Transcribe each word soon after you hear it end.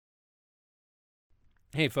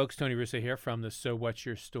Hey folks, Tony Russo here from the So What's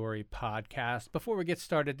Your Story podcast. Before we get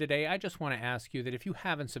started today, I just want to ask you that if you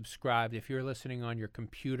haven't subscribed, if you're listening on your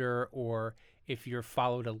computer or if you're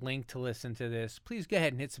followed a link to listen to this, please go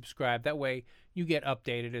ahead and hit subscribe. That way you get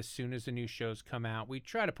updated as soon as the new shows come out. We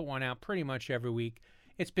try to put one out pretty much every week.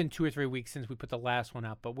 It's been 2 or 3 weeks since we put the last one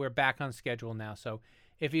out, but we're back on schedule now. So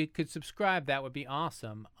if you could subscribe, that would be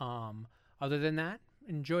awesome. Other than that,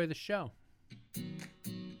 enjoy the show.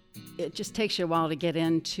 It just takes you a while to get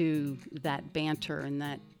into that banter and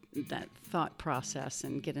that thought process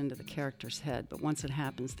and get into the character's head. But once it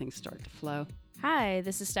happens, things start to flow. Hi,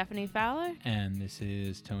 this is Stephanie Fowler. And this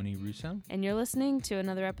is Tony Russo. And you're listening to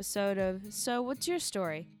another episode of So What's Your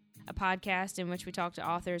Story? A podcast in which we talk to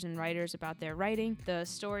authors and writers about their writing, the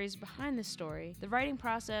stories behind the story, the writing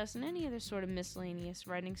process, and any other sort of miscellaneous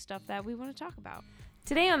writing stuff that we want to talk about.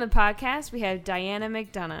 Today on the podcast, we have Diana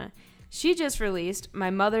McDonough. She just released My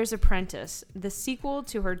Mother's Apprentice, the sequel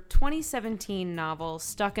to her 2017 novel,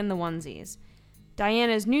 Stuck in the Onesies.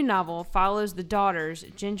 Diana's new novel follows the daughters,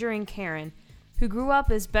 Ginger and Karen, who grew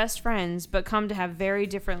up as best friends but come to have very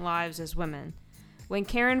different lives as women. When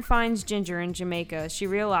Karen finds Ginger in Jamaica, she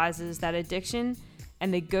realizes that addiction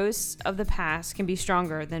and the ghosts of the past can be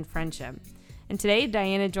stronger than friendship. And today,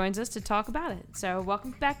 Diana joins us to talk about it. So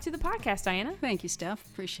welcome back to the podcast, Diana. Thank you, Steph.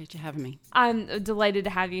 Appreciate you having me. I'm delighted to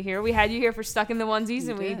have you here. We had you here for Stuck in the Onesies,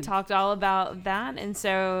 and we talked all about that. And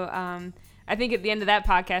so I think at the end of that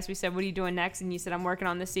podcast, we said, what are you doing next? And you said, I'm working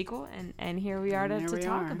on the sequel. And here we are to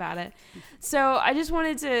talk about it. So I just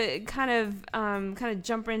wanted to kind of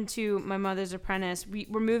jump into My Mother's Apprentice.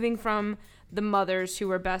 We're moving from the mothers who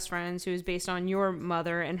were best friends, who is based on your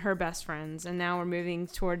mother and her best friends, and now we're moving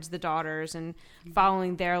towards the daughters and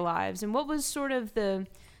following their lives. And what was sort of the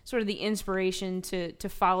inspiration to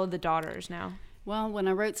follow the daughters now? Well, when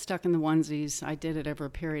I wrote Stuck in the Onesies, I did it over a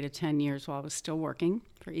period of 10 years while I was still working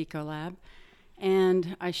for Ecolab.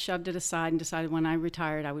 And I shoved it aside and decided when I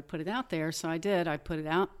retired I would put it out there. So I did. I put it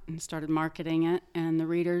out and started marketing it, and the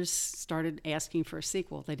readers started asking for a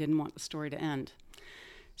sequel. They didn't want the story to end.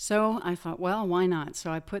 So I thought, well, why not? So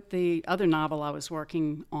I put the other novel I was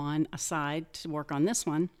working on aside to work on this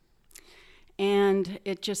one. And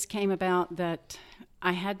it just came about that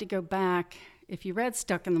I had to go back. If you read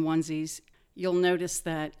Stuck in the Onesies, you'll notice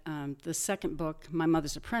that the second book, My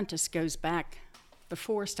Mother's Apprentice, goes back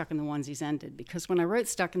before Stuck in the Onesies ended. Because when I wrote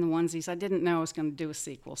Stuck in the Onesies, I didn't know I was going to do a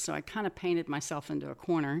sequel. So I kind of painted myself into a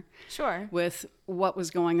corner with what was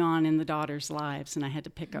going on in the daughters' lives, and I had to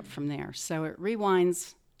pick up from there. So it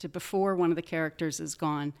rewinds to before one of the characters is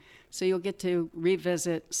gone. So you'll get to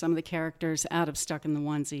revisit some of the characters out of Stuck in the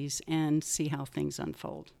Onesies and see how things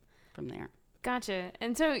unfold from there. Gotcha.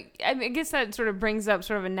 And so I guess that sort of brings up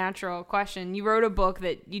sort of a natural question. You wrote a book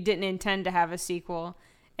that you didn't intend to have a sequel,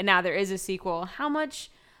 and now there is a sequel. How much,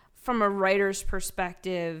 from a writer's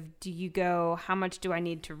perspective, do you go, how much do I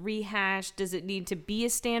need to rehash? Does it need to be a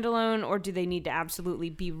standalone, or do they need to absolutely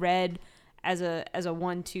be read as a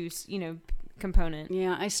 1-2, component?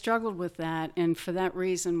 Yeah, I struggled with that, and for that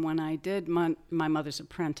reason, when I did My Mother's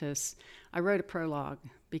Apprentice, I wrote a prologue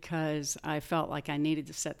because I felt like I needed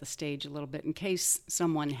to set the stage a little bit in case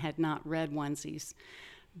someone had not read Onesies,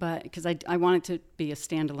 but because I wanted to be a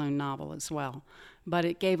standalone novel as well, but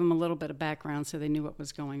it gave them a little bit of background so they knew what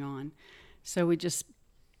was going on. So we just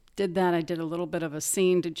did that. I did a little bit of a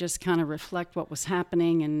scene to just kind of reflect what was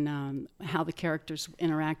happening and how the characters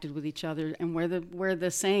interacted with each other and where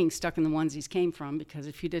the saying Stuck in the Onesies came from, because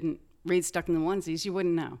if you didn't read Stuck in the Onesies, you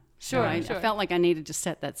wouldn't know. Sure, I felt like I needed to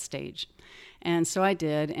set that stage. And so I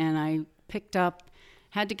did, and I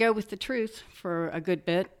had to go with the truth for a good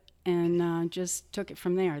bit, and just took it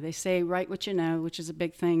from there. They say, write what you know, which is a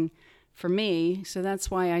big thing for me, so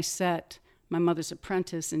that's why I set My Mother's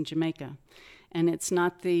Apprentice in Jamaica. And it's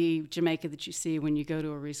not the Jamaica that you see when you go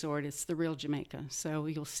to a resort. It's the real Jamaica. So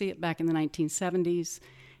you'll see it back in the 1970s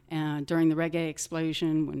during the reggae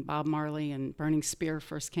explosion when Bob Marley and Burning Spear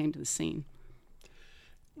first came to the scene.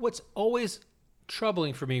 What's always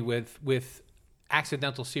troubling for me with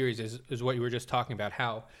accidental series is what you were just talking about,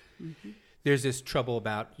 how there's this trouble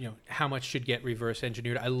about, how much should get reverse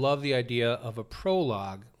engineered. I love the idea of a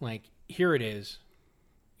prologue. Like, here it is,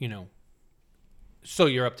 so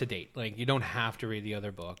you're up to date. Like, you don't have to read the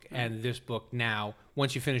other book. And this book now,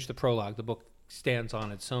 once you finish the prologue, the book stands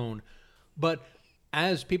on its own. But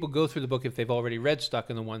as people go through the book, if they've already read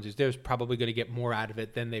Stuck in the Onesies, there's probably going to get more out of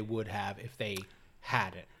it than they would have if they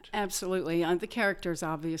hadn't. Absolutely. The characters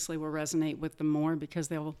obviously will resonate with them more because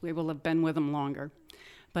they will have been with them longer.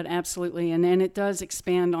 But absolutely. And then it does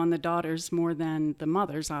expand on the daughters more than the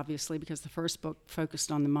mothers, obviously, because the first book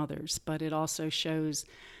focused on the mothers. But it also shows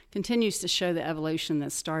continues to show the evolution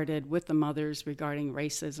that started with the mothers regarding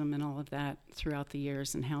racism and all of that throughout the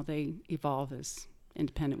years and how they evolve as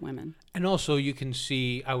independent women. And also you can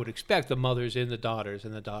see, I would expect, the mothers in the daughters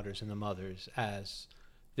and the daughters in the mothers as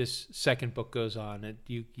this second book goes on, and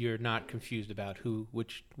you're not confused about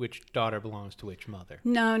which daughter belongs to which mother.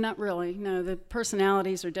 No, not really. No, the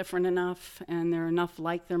personalities are different enough, and they're enough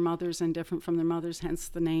like their mothers and different from their mothers, hence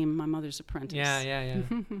the name My Mother's Apprentice. Yeah.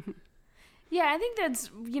 Yeah, I think that's,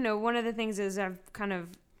 one of the things is I've kind of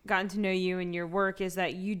gotten to know you and your work is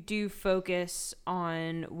that you do focus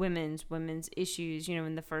on women's issues.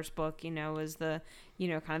 In the first book, was the,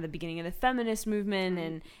 kind of the beginning of the feminist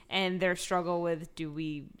movement and their struggle with, do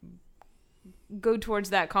we go towards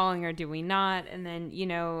that calling or do we not? And then,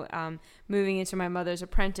 moving into My Mother's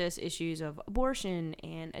Apprentice, issues of abortion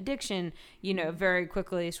and addiction, very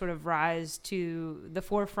quickly sort of rise to the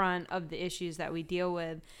forefront of the issues that we deal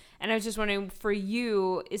with. And I was just wondering, for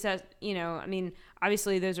you, is that,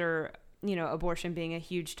 obviously those are, abortion being a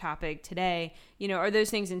huge topic today, are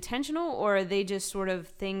those things intentional, or are they just sort of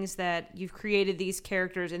things that you've created these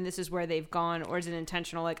characters and this is where they've gone, or is it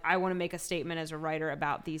intentional? Like, I want to make a statement as a writer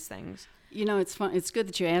about these things. It's fun. It's good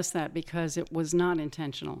that you asked that because it was not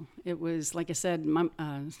intentional. It was, like I said,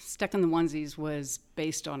 Stuck in the Onesies was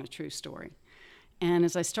based on a true story. And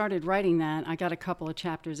as I started writing that, I got a couple of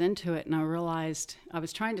chapters into it, and I realized I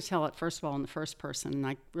was trying to tell it, first of all, in the first person, and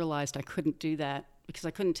I realized I couldn't do that because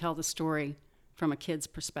I couldn't tell the story from a kid's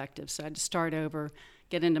perspective. So I had to start over,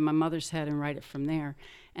 get into my mother's head, and write it from there.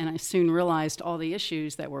 And I soon realized all the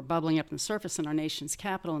issues that were bubbling up in the surface in our nation's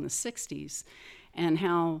capital in the 60s, and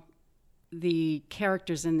how the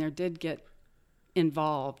characters in there did get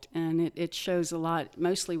involved. And it shows a lot,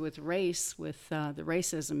 mostly with race, with the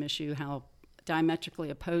racism issue, how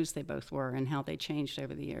diametrically opposed they both were and how they changed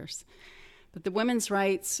over the years. But the women's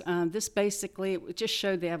rights, this basically, it just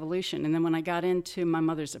showed the evolution. And then when I got into My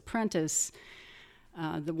Mother's Apprentice,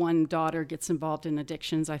 the one daughter gets involved in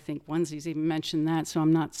addictions. I think Onesies even mentioned that, so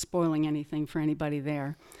I'm not spoiling anything for anybody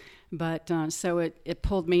there. But so it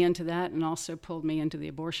pulled me into that, and also pulled me into the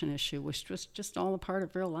abortion issue, which was just all a part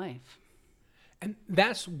of real life. And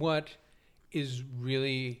that's what is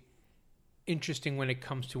really interesting when it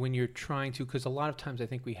comes to when you're trying to, because a lot of times I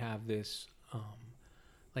think we have this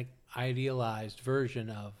like idealized version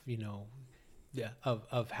of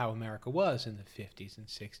of how America was in the 50s and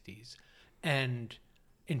 60s and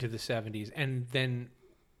into the 70s, and then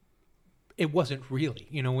it wasn't really,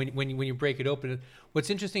 when you break it open. What's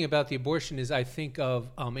interesting about the abortion is I think of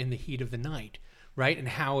In the Heat of the Night, right, and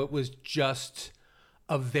how it was just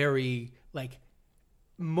a very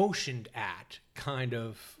motioned at kind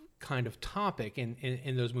of topic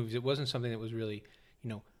in those movies. It wasn't something that was really,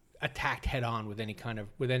 attacked head on with any kind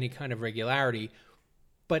of regularity.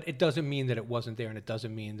 But it doesn't mean that it wasn't there, and it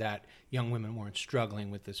doesn't mean that young women weren't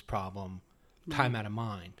struggling with this problem time out of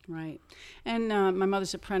mind. Right. And My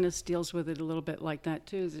Mother's Apprentice deals with it a little bit like that,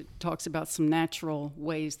 too. It talks about some natural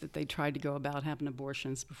ways that they tried to go about having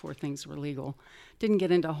abortions before things were legal. Didn't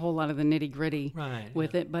get into a whole lot of the nitty-gritty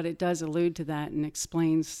with it, but it does allude to that and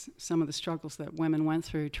explains some of the struggles that women went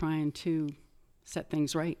through trying to set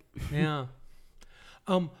things right. Yeah.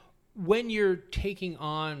 When you're taking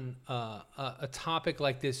on a topic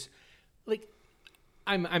like this,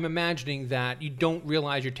 I'm imagining that you don't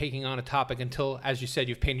realize you're taking on a topic until, as you said,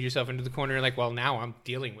 you've painted yourself into the corner and well, now I'm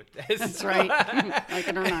dealing with this. That's right. Like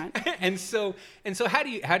it or not. And so how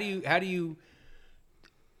do you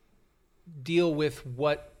deal with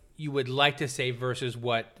what you would like to say versus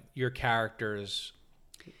what your characters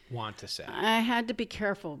want to say? I had to be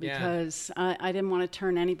careful because I didn't want to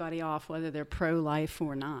turn anybody off, whether they're pro-life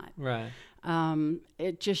or not. Right.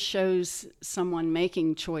 It just shows someone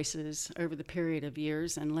making choices over the period of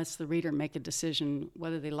years and lets the reader make a decision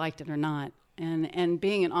whether they liked it or not. And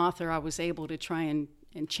being an author, I was able to try and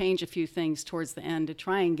change a few things towards the end to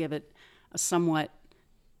try and give it a somewhat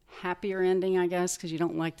happier ending, I guess, because you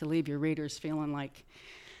don't like to leave your readers feeling like,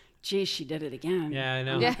 gee, she did it again. Yeah, I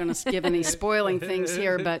know. I'm not going to give any spoiling things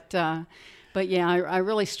here, but yeah, I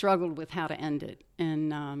really struggled with how to end it.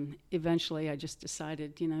 And eventually I just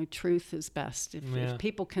decided, truth is best. If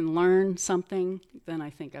people can learn something, then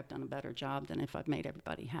I think I've done a better job than if I've made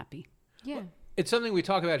everybody happy. Yeah. Well, it's something we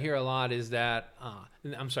talk about here a lot is that,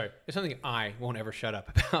 it's something I won't ever shut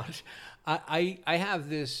up about. I have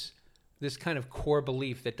this kind of core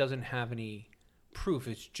belief that doesn't have any proof.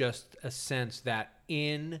 It's just a sense that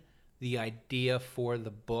in the idea for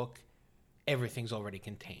the book, everything's already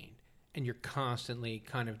contained. And you're constantly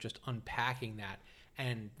kind of just unpacking that.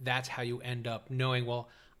 And that's how you end up knowing, well,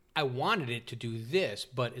 I wanted it to do this,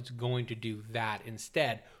 but it's going to do that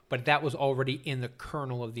instead. but that was already in the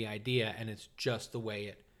kernel of the idea, and it's just the way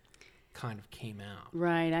it kind of came out.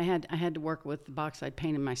 Right. I had to work with the box I'd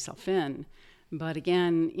painted myself in. But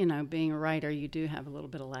again, you know, being a writer, you do have a little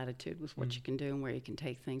bit of latitude with what you can do and where you can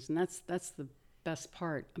take things. And that's the best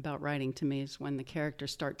part about writing to me, is when the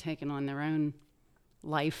characters start taking on their own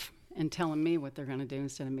life and telling me what they're going to do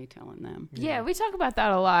instead of me telling them. Yeah, we talk about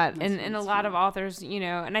that a lot. And a lot fun. of authors, you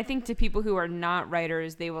know, and I think to people who are not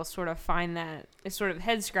writers, they will sort of find that it's sort of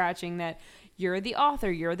head scratching that you're the author,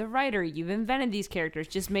 you're the writer, you've invented these characters,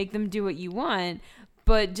 just make them do what you want.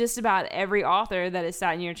 But just about every author that has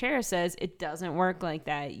sat in your chair says it doesn't work like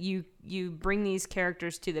that. You bring these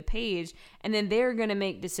characters to the page, and then they're going to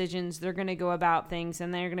make decisions. They're going to go about things,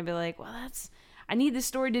 and they're going to be like, well, I need the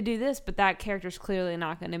story to do this, but that character's clearly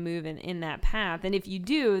not going to move in that path. And if you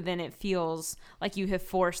do, then it feels like you have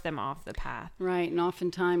forced them off the path. Right, and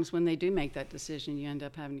oftentimes when they do make that decision, you end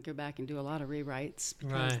up having to go back and do a lot of rewrites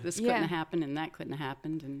because this couldn't have happened and that couldn't have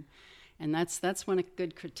happened, and that's when a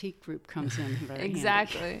good critique group comes in. Very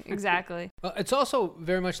Exactly. Well, it's also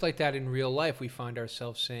very much like that in real life. We find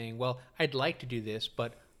ourselves saying, well, I'd like to do this,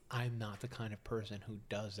 but I'm not the kind of person who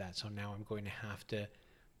does that. So now I'm going to have to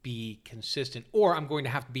be consistent, or I'm going to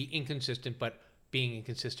have to be inconsistent, but being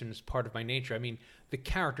inconsistent is part of my nature. I mean, the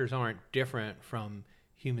characters aren't different from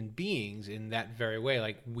human beings in that very way.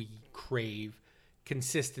 Like, we crave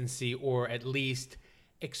consistency, or at least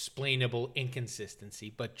explainable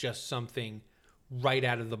inconsistency, but just something right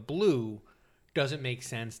out of the blue doesn't make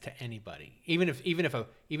sense to anybody. Even if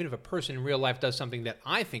a person in real life does something that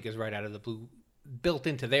I think is right out of the blue, built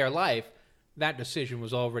into their life, that decision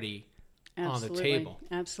was already on the table.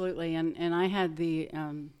 Absolutely. And I had the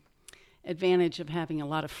advantage of having a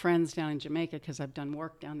lot of friends down in Jamaica, because I've done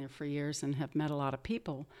work down there for years and have met a lot of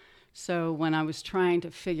people. So when I was trying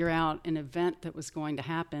to figure out an event that was going to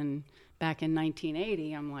happen back in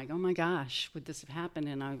 1980, I'm like, oh my gosh, would this have happened?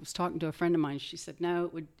 And I was talking to a friend of mine. She said,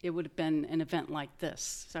 no, it would have been an event like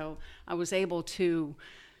this. So I was able to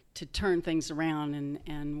turn things around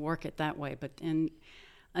and work it that way. And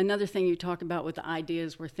another thing you talk about with the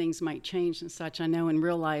ideas where things might change and such, I know in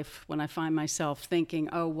real life when I find myself thinking,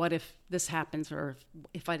 oh, what if this happens, or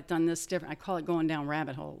if I'd done this different, I call it going down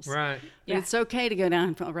rabbit holes. Right. Yeah. It's okay to go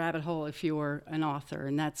down a rabbit hole if you're an author,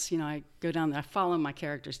 and that's, I go down there, I follow my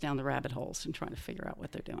characters down the rabbit holes and trying to figure out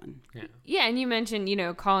what they're doing. Yeah, and you mentioned,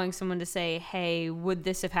 calling someone to say, hey, would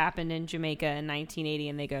this have happened in Jamaica in 1980?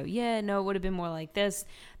 And they go, yeah, no, it would have been more like this.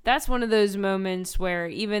 That's one of those moments where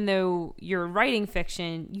even though you're writing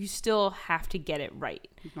fiction, you still have to get it right.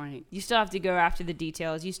 Right. You still have to go after the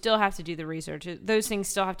details. You still have to do the research. Those things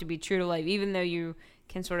still have to be true to life, even though you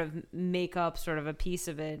can sort of make up sort of a piece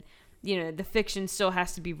of it. The fiction still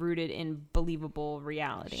has to be rooted in believable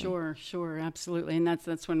reality. Sure, absolutely. And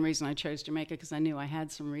that's one reason I chose Jamaica, because I knew I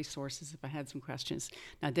had some resources if I had some questions.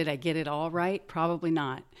 Now, did I get it all right? Probably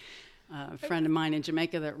not. A friend of mine in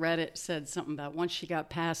Jamaica that read it said something about once she got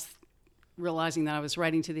past realizing that I was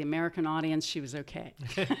writing to the American audience, she was okay.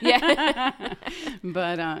 Yeah.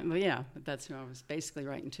 But that's who I was basically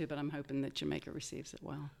writing to, but I'm hoping that Jamaica receives it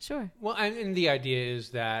well. Sure. Well, and the idea is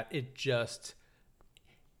that it just,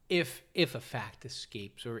 if a fact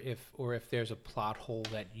escapes, or if there's a plot hole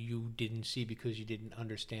that you didn't see because you didn't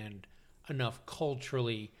understand enough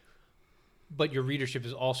culturally, but your readership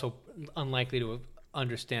is also unlikely to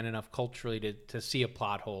understand enough culturally to see a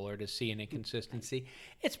plot hole or to see an inconsistency,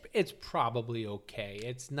 it's probably okay.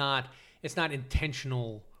 It's not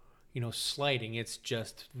intentional, slighting. It's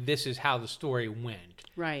just, this is how the story went.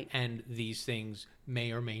 Right. And these things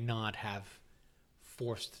may or may not have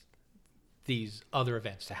forced these other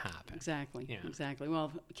events to happen. Exactly. Yeah. Exactly.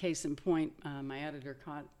 Well, case in point, my editor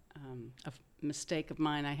caught a mistake of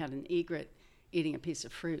mine. I had an egret eating a piece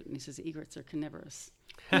of fruit, and he says egrets are carnivorous.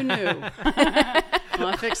 Who knew? Well,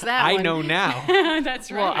 I fixed that I one. know now.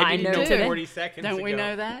 That's right. Well, I didn't know know today. 40 seconds Don't we ago.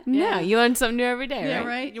 know that? No, you learn something new every day, Yeah, right?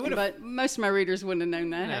 right. You would've- But most of my readers wouldn't have known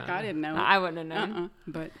that. No. Heck, I didn't know it. I wouldn't have known.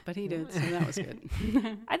 But he did, so that was good.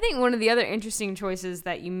 I think one of the other interesting choices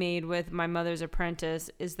that you made with My Mother's Apprentice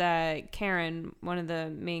is that Karen, one of the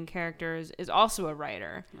main characters, is also a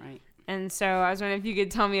writer. Right. And so I was wondering if you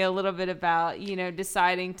could tell me a little bit about,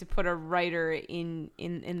 deciding to put a writer in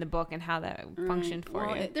the book and how that functioned for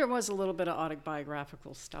Well, you. there was a little bit of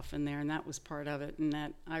autobiographical stuff in there, and that was part of it. And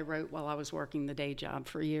that I wrote while I was working the day job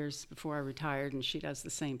for years before I retired, and she does the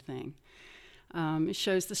same thing. It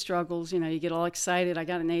shows the struggles. You get all excited. I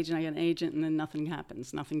got an agent, and then nothing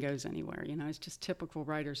happens. Nothing goes anywhere. It's just typical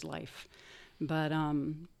writer's life. But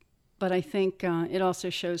I think it also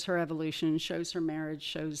shows her evolution, shows her marriage,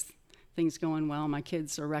 shows things going well. My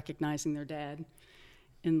kids are recognizing their dad.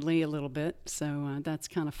 in Lee a little bit, so that's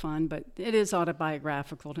kind of fun. But it is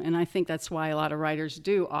autobiographical, and I think that's why a lot of writers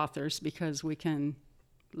do authors, because we can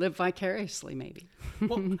live vicariously, maybe.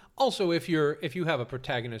 Well, also, if you have a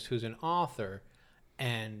protagonist who's an author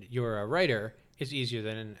and you're a writer, it's easier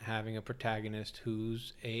than having a protagonist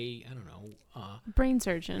who's a, I don't know, brain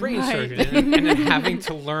surgeon. Surgeon, and then having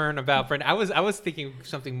to learn about brain. I was thinking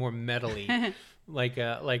something more metally, like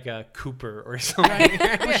a Cooper or something.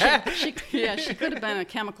 Right. Well, she could have been a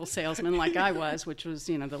chemical salesman like I was, which was,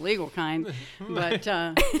 the legal kind. But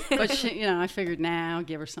she, I figured, I'll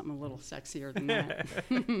give her something a little sexier than that.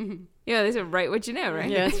 Yeah, they said write what you know, right?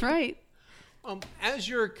 Yeah, that's right. As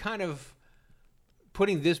you're kind of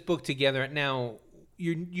putting this book together now,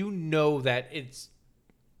 you know that it's,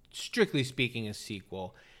 strictly speaking, a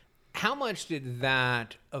sequel. How much did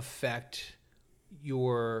that affect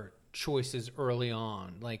your choices early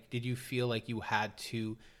on? Like, did you feel like you had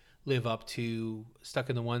to live up to Stuck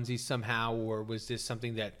in the Onesie somehow, or was this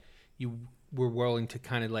something that you were willing to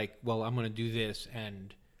kind of like, well, I'm going to do this?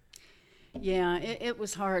 And yeah, it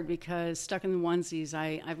was hard because Stuck in the Onesies,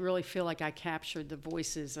 I really feel like I captured the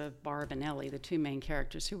voices of Barb and Ellie, the two main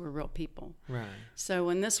characters who were real people. Right. So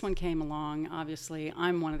when this one came along, obviously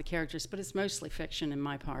I'm one of the characters, but it's mostly fiction in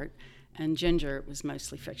my part. And Ginger was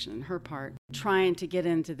mostly fiction in her part. Trying to get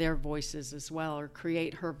into their voices as well, or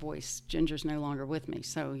create her voice. Ginger's no longer with me,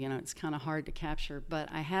 so, it's kind of hard to capture. But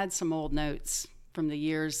I had some old notes from the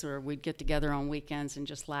years where we'd get together on weekends and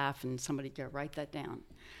just laugh, and somebody'd go, write that down.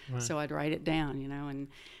 Right. So I'd write it down, and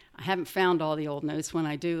I haven't found all the old notes. When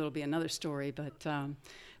I do, it'll be another story.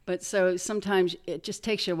 But so sometimes it just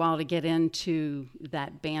takes you a while to get into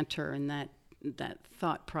that banter and that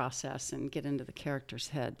thought process and get into the character's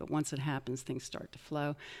head. But once it happens, things start to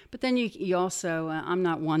flow. But then you also, I'm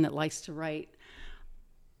not one that likes to write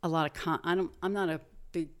a lot of I'm not a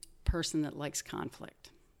big person that likes conflict.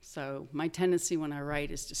 So my tendency when I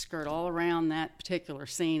write is to skirt all around that particular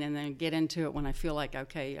scene and then get into it when I feel like,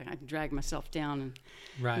 okay, I can drag myself down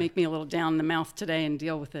and make me a little down in the mouth today and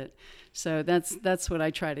deal with it. So that's what I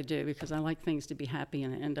try to do, because I like things to be happy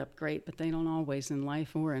and end up great, but they don't always in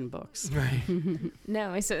life or in books. Right.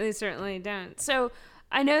 No, they certainly don't. So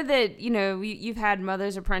I know that, you've had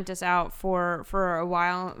Mother's Apprentice out for a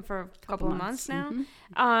while, for a couple of months now.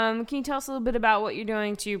 Mm-hmm. Can you tell us a little bit about what you're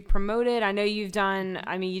doing to promote it? I know you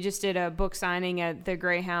just did a book signing at the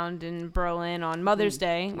Greyhound in Berlin on Mother's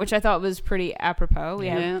Day, which I thought was pretty apropos. We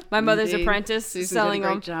have My Mother's Apprentice Susan selling did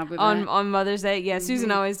a great job with on Mother's Day. Yeah,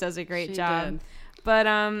 Susan always does a great job. Did. But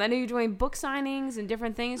I know you're doing book signings and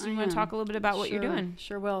different things. You want to talk a little bit about what you're doing?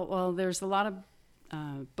 Sure. Well, there's a lot of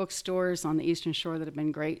bookstores on the Eastern Shore that have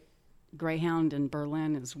been great. Greyhound in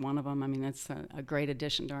Berlin is one of them. I mean, it's a great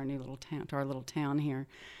addition to our little town here.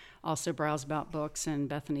 Also, Browse About Books and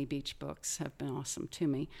Bethany Beach Books have been awesome to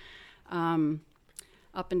me.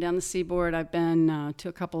 Up and down the seaboard, I've been to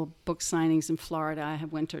a couple of book signings in Florida. I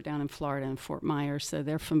have winter down in Florida in Fort Myers, so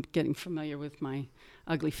they're getting familiar with my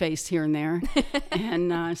ugly face here and there.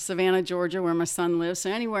 And Savannah, Georgia, where my son lives.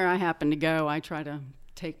 So anywhere I happen to go, I try to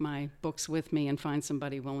take my books with me and find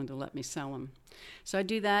somebody willing to let me sell them. So I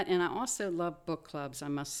do that, and I also love book clubs, I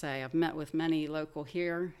must say. I've met with many local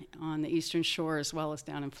here on the Eastern Shore as well as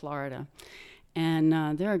down in Florida.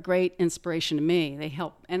 And they're a great inspiration to me. They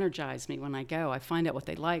help energize me when I go. I find out what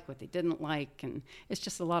they like, what they didn't like, and it's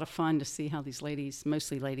just a lot of fun to see how these ladies,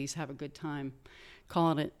 mostly ladies, have a good time.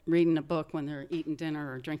 Calling it reading a book when they're eating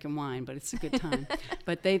dinner or drinking wine, but it's a good time.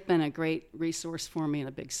 But they've been a great resource for me and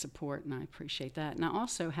a big support, and I appreciate that. And I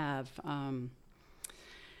also have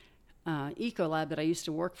Ecolab that I used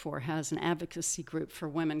to work for has an advocacy group for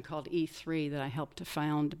women called E3 that I helped to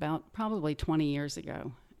found about probably 20 years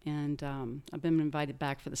ago. And I've been invited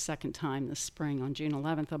back for the second time this spring. On June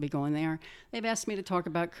 11th, I'll be going there. They've asked me to talk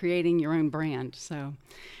about creating your own brand. So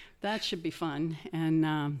that should be fun.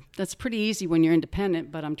 And that's pretty easy when you're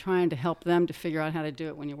independent, but I'm trying to help them to figure out how to do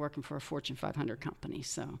it when you're working for a Fortune 500 company.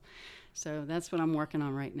 So that's what I'm working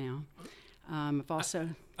on right now. I've also...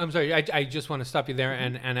 I'm sorry, I just want to stop you there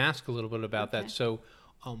and ask a little bit about that. So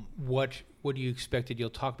what do you expect that you'll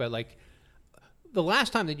talk about? Like, the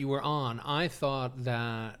last time that you were on, I thought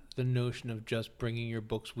that the notion of just bringing your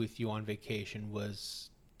books with you on vacation was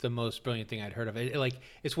the most brilliant thing I'd heard of.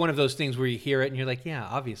 It's one of those things where you hear it and you're like, yeah,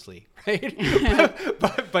 obviously, right?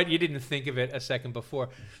 but you didn't think of it a second before.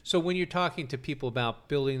 So when you're talking to people about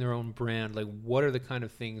building their own brand, like, what are the kind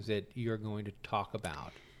of things that you're going to talk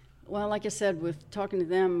about? Well, like I said, with talking to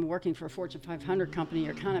them, working for a Fortune 500 company,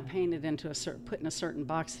 you're kind of painted into put in a certain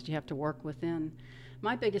box that you have to work within.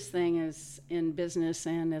 My biggest thing is in business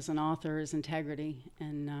and as an author is integrity,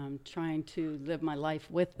 and trying to live my life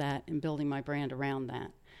with that and building my brand around that.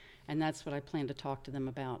 And that's what I plan to talk to them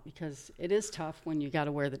about, because it is tough when you got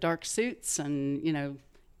to wear the dark suits and,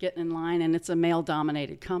 get in line, and it's a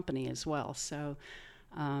male-dominated company as well. So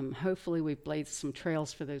hopefully we've blazed some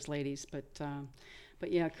trails for those ladies. But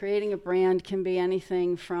yeah, creating a brand can be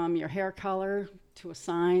anything from your hair color to a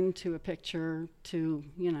sign to a picture to,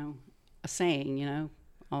 a saying,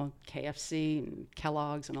 all KFC and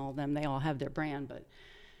Kellogg's and all of them, they all have their brand, but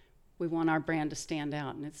we want our brand to stand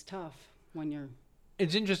out, and it's tough when you're...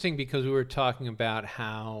 It's interesting because we were talking about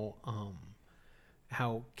how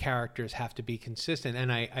characters have to be consistent,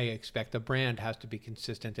 and I expect a brand has to be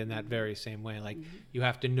consistent in that very same way. Like, you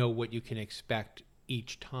have to know what you can expect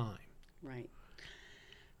each time. Right.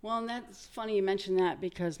 Well, and that's funny you mentioned that,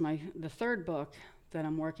 because the third book that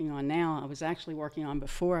I'm working on now, I was actually working on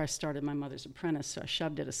before I started My Mother's Apprentice, so I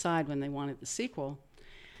shoved it aside when they wanted the sequel.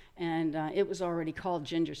 And it was already called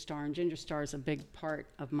Ginger Star, and Ginger Star is a big part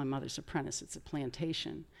of My Mother's Apprentice. It's a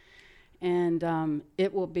plantation. And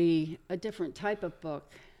it will be a different type of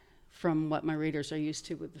book from what my readers are used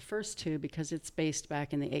to with the first two, because it's based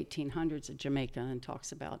back in the 1800s of Jamaica and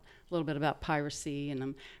talks about a little bit about piracy.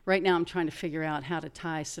 And right now I'm trying to figure out how to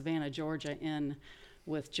tie Savannah, Georgia in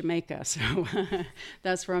with Jamaica. So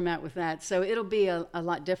that's where I'm at with that. So it'll be a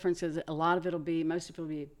lot different, because most of it will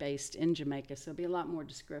be based in Jamaica. So it'll be a lot more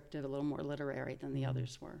descriptive, a little more literary than the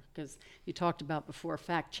others were. Because you talked about before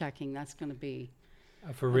fact checking, that's going to be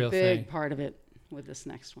For real a big thing. part of it with this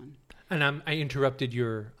next one. And I interrupted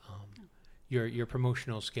your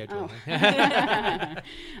promotional schedule.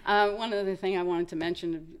 Oh. One other thing I wanted to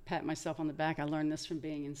mention, to pat myself on the back, I learned this from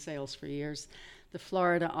being in sales for years. The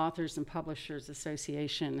Florida Authors and Publishers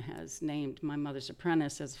Association has named My Mother's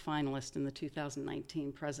Apprentice as a finalist in the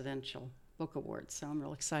 2019 Presidential Book Awards, so I'm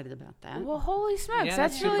real excited about that. Well, holy smokes, Yeah,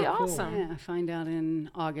 that's that's really super cool. awesome. Yeah, I find out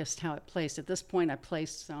in August how it placed. At this point, I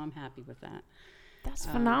placed, so I'm happy with that. That's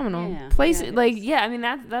phenomenal. yeah, Place yeah, it it like is. I mean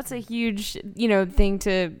that's a huge thing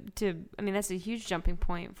to I mean that's a huge jumping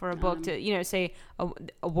point for a book to say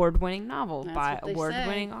award-winning novel That's by what they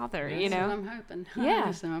award-winning say. author. That's what I'm hoping.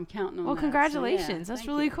 Yeah. So I'm counting on Well, that. congratulations. So, That's thank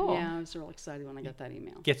really you. cool. Yeah, I was real excited when I got that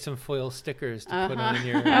email. Get some foil stickers to put on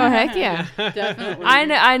your... Oh heck yeah! Definitely.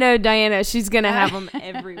 I know Diana. She's gonna have them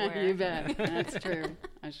everywhere. You bet. That's true.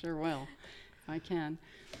 I sure will. If I can.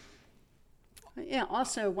 Yeah,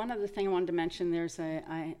 also, one other thing I wanted to mention,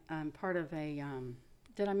 I'm part of a,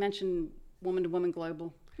 did I mention Woman to Woman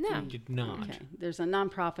Global? No. You did not. Okay. There's a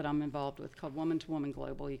nonprofit I'm involved with called Woman to Woman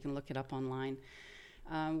Global. You can look it up online.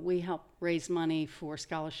 We help raise money for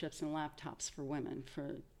scholarships and laptops for women,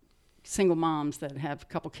 for single moms that have a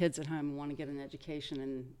couple kids at home and want to get an education,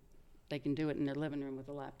 and they can do it in their living room with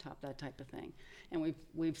a laptop, that type of thing. And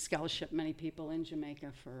we've scholarshiped many people in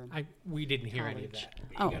Jamaica for We didn't hear any of college.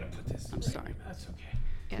 that. Oh, You gotta put this. I'm sorry. That's okay.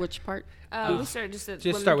 Yeah. Which part? We started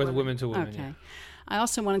Just start with women to women. Okay. Yeah. I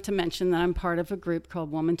also wanted to mention that I'm part of a group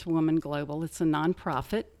called Woman to Woman Global. It's a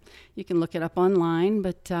nonprofit. You can look it up online,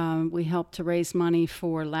 but we help to raise money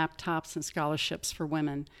for laptops and scholarships for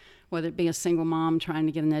women, whether it be a single mom trying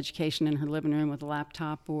to get an education in her living room with a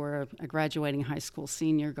laptop, or a graduating high school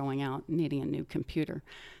senior going out and needing a new computer.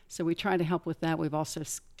 So we try to help with that. We've also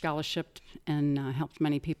scholarshiped and helped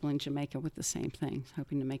many people in Jamaica with the same thing,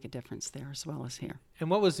 hoping to make a difference there as well as here. And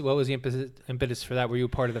what was the impetus for that? Were you a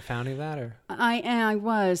part of the founding of that, or? I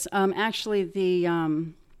was. Actually, the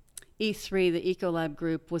E3, the Ecolab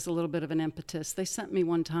group, was a little bit of an impetus. They sent me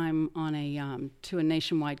one time on to a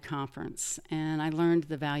nationwide conference, and I learned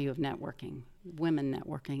the value of networking, women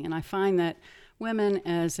networking. And I find that women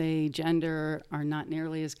as a gender are not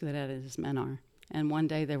nearly as good at it as men are. And one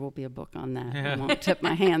day there will be a book on that. I won't tip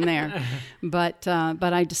my hand there. But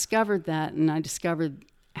I discovered that, and I discovered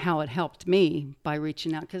how it helped me by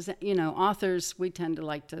reaching out. Because, authors, we tend to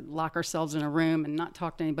like to lock ourselves in a room and not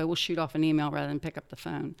talk to anybody. We'll shoot off an email rather than pick up the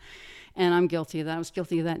phone. And I'm guilty of that. I was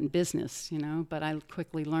guilty of that in business, but I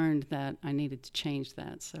quickly learned that I needed to change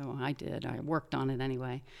that. So I did. I worked on it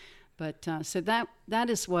anyway. But so that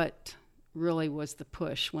is what really was the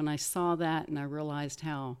push. When I saw that and I realized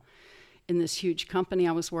how in this huge company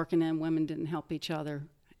I was working in, women didn't help each other.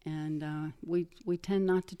 And we tend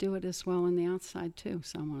not to do it as well on the outside, too.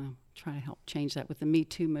 So I'm going to try to help change that with the Me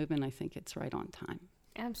Too movement. I think it's right on time.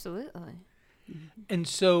 Absolutely. And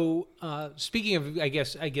so, speaking of, I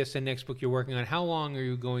guess the next book you're working on, how long are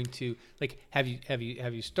you going to, like, have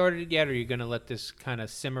you started it yet? Or are you going to let this kind of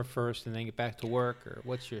simmer first and then get back to work, or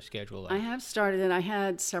what's your schedule like? I have started it. I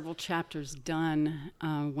had several chapters done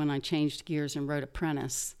when I changed gears and wrote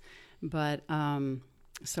Apprentice, but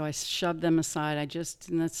so I shoved them aside.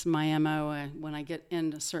 And that's my MO. When I get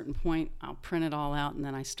in a certain point, I'll print it all out and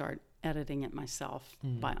then I start editing it myself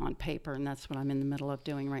on paper, and that's what I'm in the middle of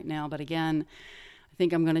doing right now. But again, I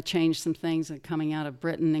think I'm going to change some things. Coming out of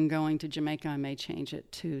Britain and going to Jamaica, I may change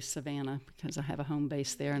it to Savannah because I have a home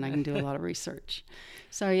base there and I can do a lot of research.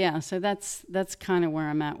 So yeah, so that's kind of where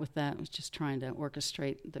I'm at with that. I was just trying to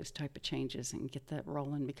orchestrate those type of changes and get that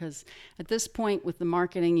rolling, because at this point with the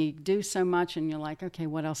marketing, you do so much and you're like, okay,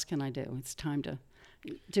 what else can I do? It's time to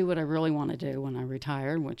do what I really want to do when I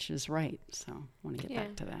retire, which is write. So I want to get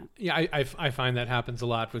back to that. Yeah, I find that happens a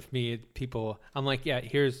lot with me. People, I'm like, yeah,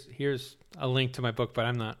 here's a link to my book, but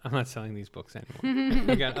I'm not selling these books anymore.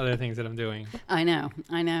 I've got other things that I'm doing. I know.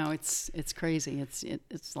 It's crazy.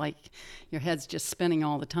 It's like your head's just spinning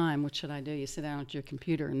all the time. What should I do? You sit down at your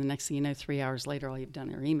computer, and the next thing you know, 3 hours later, all you've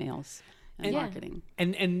done are emails and marketing.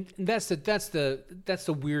 And that's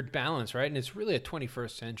the weird balance, right? And it's really a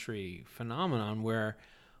 21st century phenomenon where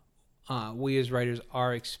we as writers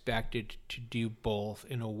are expected to do both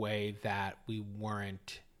in a way that we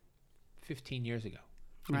weren't 15 years ago.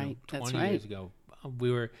 20 years ago.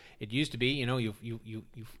 It used to be,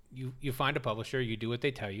 you find a publisher, you do what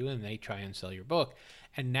they tell you, and they try and sell your book.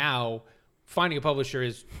 And now finding a publisher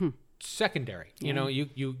is secondary. You know,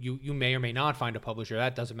 you may or may not find a publisher.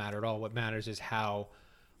 That doesn't matter at all. What matters is how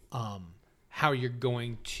you're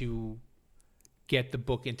going to get the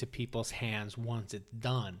book into people's hands once it's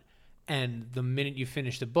done. And the minute you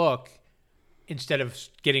finish the book, instead of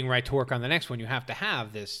getting right to work on the next one, you have to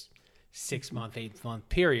have this 6-month, 8-month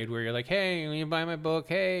period where you're like, hey, when you buy my book,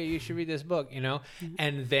 hey, you should read this book,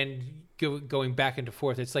 and then going back and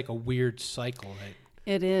forth. It's like a weird cycle.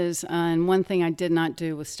 It is. And one thing I did not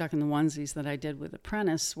do with Stuck in the Onesies that I did with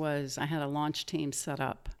Apprentice was I had a launch team set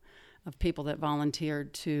up of people that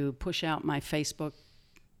volunteered to push out my Facebook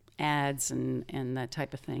ads and that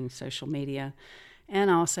type of thing, social media. And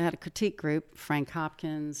I also had a critique group, Frank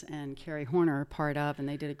Hopkins and Carrie Horner are part of, and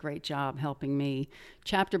they did a great job helping me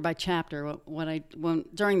chapter by chapter.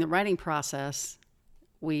 During the writing process,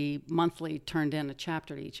 we monthly turned in a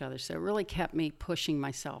chapter to each other. So it really kept me pushing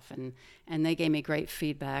myself, and they gave me great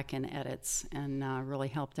feedback and edits, and really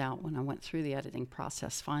helped out when I went through the editing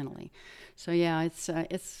process finally. So yeah, it's a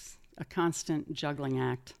constant juggling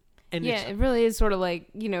act. And it really is sort of like,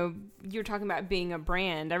 you're talking about being a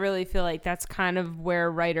brand. I really feel like that's kind of where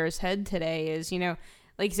writers head today is, like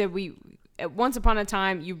you said, once upon a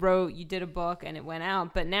time you did a book and it went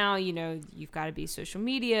out, but now, you've got to be social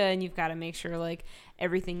media and you've got to make sure like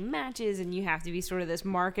everything matches, and you have to be sort of this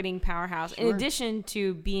marketing powerhouse in addition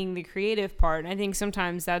to being the creative part. And I think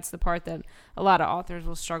sometimes that's the part that a lot of authors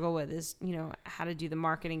will struggle with is, how to do the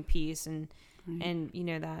marketing piece and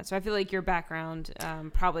that. So I feel like your background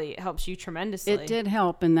probably helps you tremendously. It did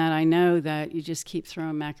help in that I know that you just keep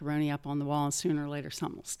throwing macaroni up on the wall and sooner or later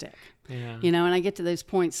something will stick. Yeah. And I get to those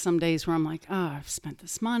points some days where I'm like, I've spent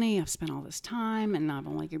this money, I've spent all this time, and I've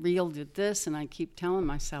only yielded this. And I keep telling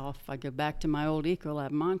myself, I go back to my old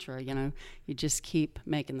Ecolab mantra, you just keep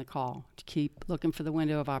making the call. Keep looking for the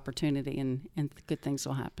window of opportunity, and good things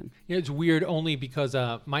will happen. It's weird only because,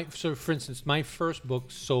 for instance, my first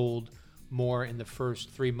book sold more in the first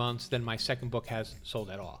 3 months than my second book has sold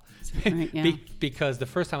at all. Right, yeah. Because the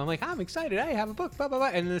first time I'm like, I'm excited, I have a book, blah, blah, blah.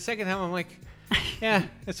 And then the second time I'm like, yeah,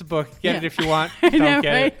 it's a book. Get it if you want. Don't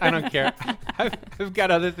get it. I don't care. I've got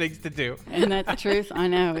other things to do. Isn't that the truth? I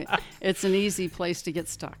know. It's an easy place to get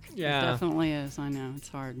stuck. Yeah. It definitely is. I know. It's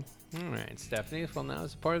hard. All right, Stephanie. Well, now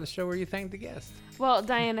it's a part of the show where you thank the guest. Well,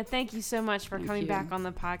 Diana, thank you so much for coming you. back on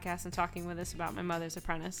the podcast and talking with us about My Mother's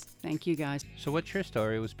Apprentice. Thank you, guys. So What's Your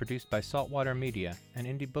Story was produced by Saltwater Media, an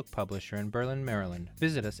indie book publisher in Berlin, Maryland.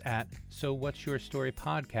 Visit us at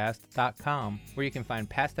sowhatsyourstorypodcast.com, where you can find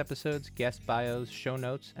past episodes, guest bios, show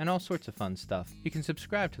notes, and all sorts of fun stuff. You can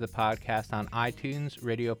subscribe to the podcast on iTunes,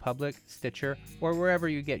 Radio Public, Stitcher, or wherever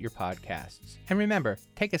you get your podcasts. And remember,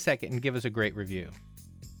 take a second and give us a great review.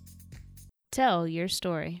 Tell your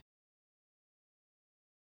story.